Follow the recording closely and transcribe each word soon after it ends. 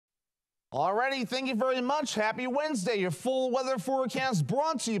Alrighty, thank you very much. Happy Wednesday. Your full weather forecast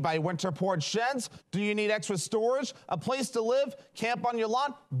brought to you by Winterport Sheds. Do you need extra storage, a place to live, camp on your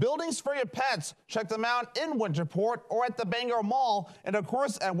lot, buildings for your pets? Check them out in Winterport or at the Bangor Mall, and of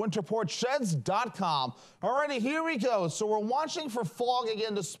course at winterportsheds.com. Alrighty, here we go. So we're watching for fog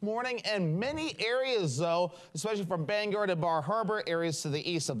again this morning in many areas though, especially from Bangor to Bar Harbor, areas to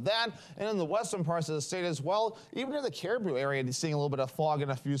the east of that, and in the western parts of the state as well. Even in the Caribou area, you're seeing a little bit of fog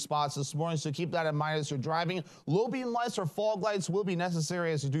in a few spots this morning, so keep that in mind as you're driving. Low beam lights or fog lights will be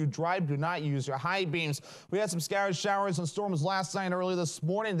necessary as you do drive. Do not use your high beams. We had some scattered showers and storms last night and early this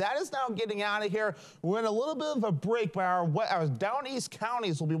morning. That is now getting out of here. We're in a little bit of a break, but our down east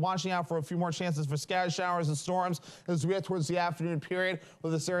counties will be watching out for a few more chances for scattered showers and storms as we get towards the afternoon period,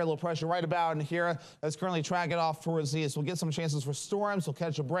 with this area low pressure right about in here that's currently tracking off towards the east. We'll get some chances for storms. We'll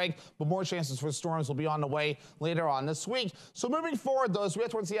catch a break, but more chances for storms will be on the way later on this week. So moving forward, though, as we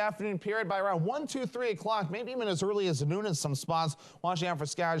get towards the afternoon period, by around 1, 2, 3 o'clock, maybe even as early as noon in some spots, watching out for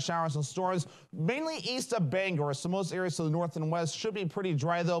scattered showers and storms, mainly east of Bangor. So most areas to the north and west should be pretty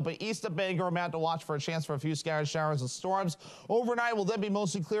dry, though, but east of Bangor, I'm out to watch for a chance for a few scattered showers and storms. Overnight will then be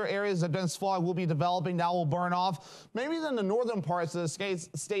mostly clear. Areas of dense fog will be developing. That will burn off. Maybe in the northern parts of the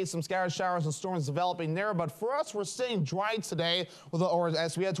state, some scattered showers and storms developing there, but for us, we're staying dry today, or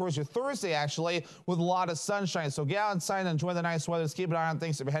as we head towards your Thursday, actually, with a lot of sunshine. So get outside and enjoy the nice weather. Just keep an eye on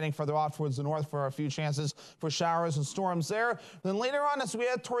things if you're heading further off towards the north for a few chances for showers and storms there. Then later on, as we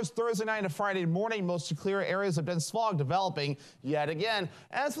head towards Thursday night and Friday morning, mostly clear, areas of dense fog developing yet again.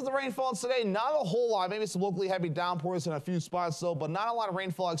 As for the rainfall today, not a whole lot. Maybe some locally heavy downpours in a few spots though, but not a lot of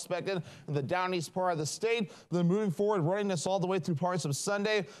rainfall expected in the down east part of the state. Then moving forward, running this all the way through parts of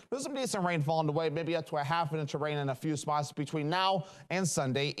Sunday, there's some decent rainfall on the way, maybe up to a half an inch of rain in a few spots between now and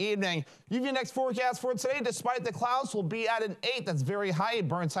Sunday evening. Give you next forecast for today. Despite the clouds, will be at an 8. That's very high.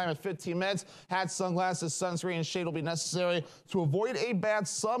 Burn time at 15 minutes. Hats, sunglasses, sunscreen, and shade will be necessary to avoid a bad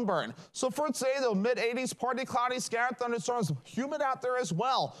sunburn. So for today, though, mid-80s, partly cloudy, scattered thunderstorms, humid out there as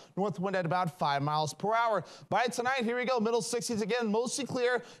well. North wind at about 5 miles per hour. By tonight, here we go, middle 60s again, mostly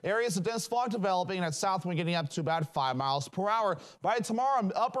clear. Areas of dense fog developing, and that south wind getting up to about 5 miles per hour. By tomorrow,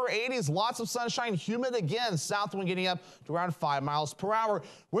 upper 80s, lots of sunshine, humid again. South wind getting up to around 5 miles per hour.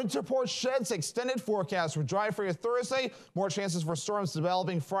 Winterport Sheds extended forecast for dry for your Thursday. More chances for storms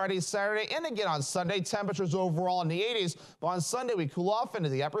developing Friday, Saturday, and again on Sunday. Temperatures overall in the 80s, but on Sunday we cool off into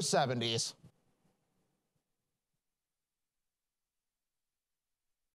the upper 70s.